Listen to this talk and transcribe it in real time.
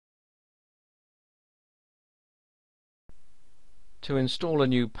To install a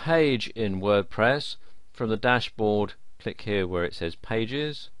new page in WordPress, from the dashboard click here where it says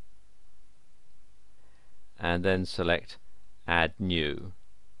Pages and then select Add New.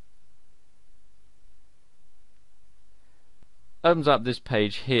 Opens up this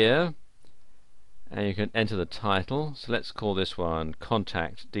page here and you can enter the title. So let's call this one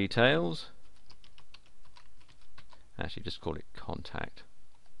Contact Details. Actually just call it Contact.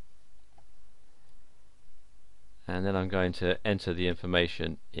 And then I'm going to enter the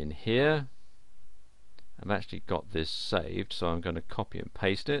information in here. I've actually got this saved, so I'm going to copy and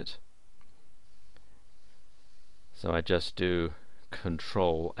paste it. So I just do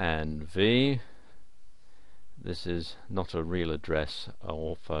Control and V. This is not a real address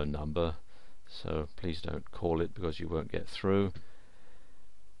or phone number, so please don't call it because you won't get through.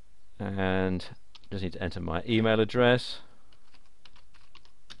 And just need to enter my email address.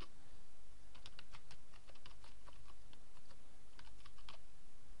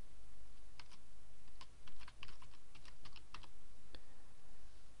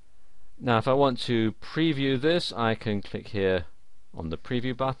 Now if I want to preview this, I can click here on the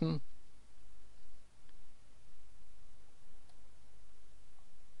preview button.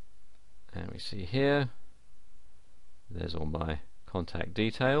 And we see here, there's all my contact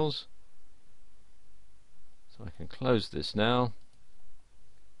details. So I can close this now.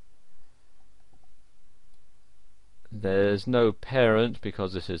 There's no parent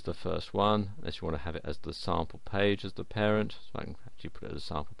because this is the first one, unless you want to have it as the sample page as the parent. So I can actually put it as a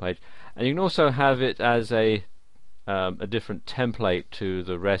sample page. And you can also have it as a different template to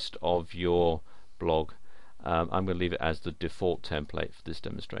the rest of your blog. I'm going to leave it as the default template for this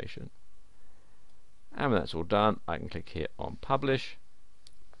demonstration. And when that's all done, I can click here on Publish.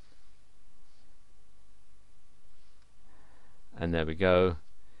 And there we go.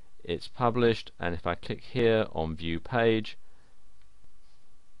 It's published, and if I click here on View Page,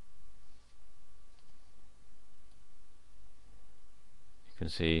 you can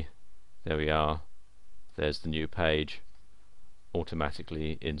see there we are. There's the new page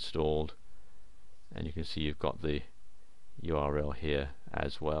automatically installed, and you can see you've got the URL here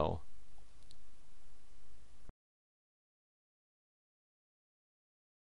as well.